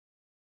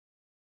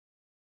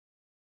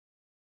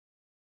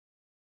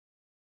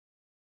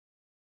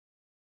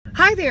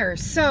Hi there.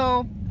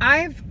 So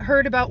I've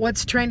heard about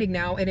what's trending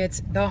now, and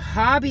it's the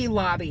Hobby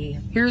Lobby.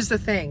 Here's the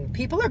thing.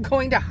 People are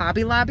going to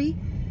Hobby Lobby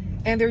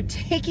and they're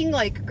taking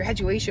like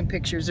graduation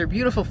pictures or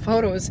beautiful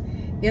photos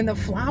in the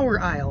flower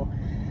aisle.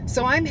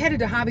 So I'm headed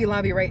to Hobby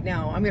Lobby right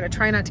now. I'm going to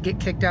try not to get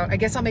kicked out. I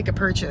guess I'll make a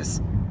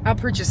purchase. I'll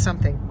purchase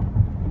something.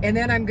 And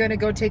then I'm going to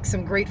go take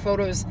some great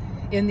photos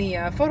in the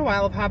photo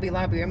aisle of Hobby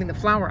Lobby. I mean the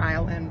flower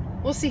aisle, and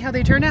we'll see how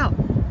they turn out.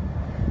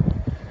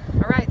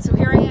 All right, so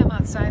here I am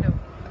outside of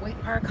Wayne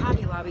Park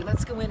Hobby Lobby.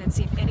 Let's go in and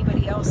see if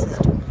anybody else is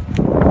doing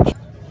it.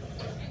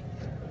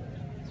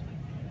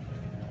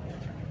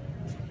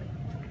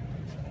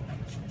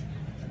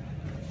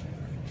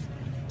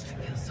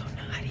 I feel so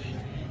naughty.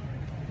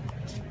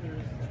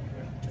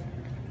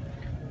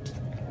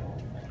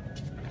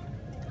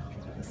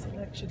 The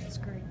selection is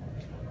great.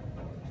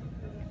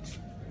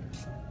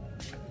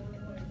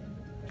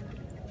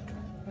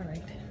 All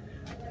right,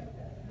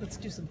 let's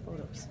do some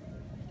photos.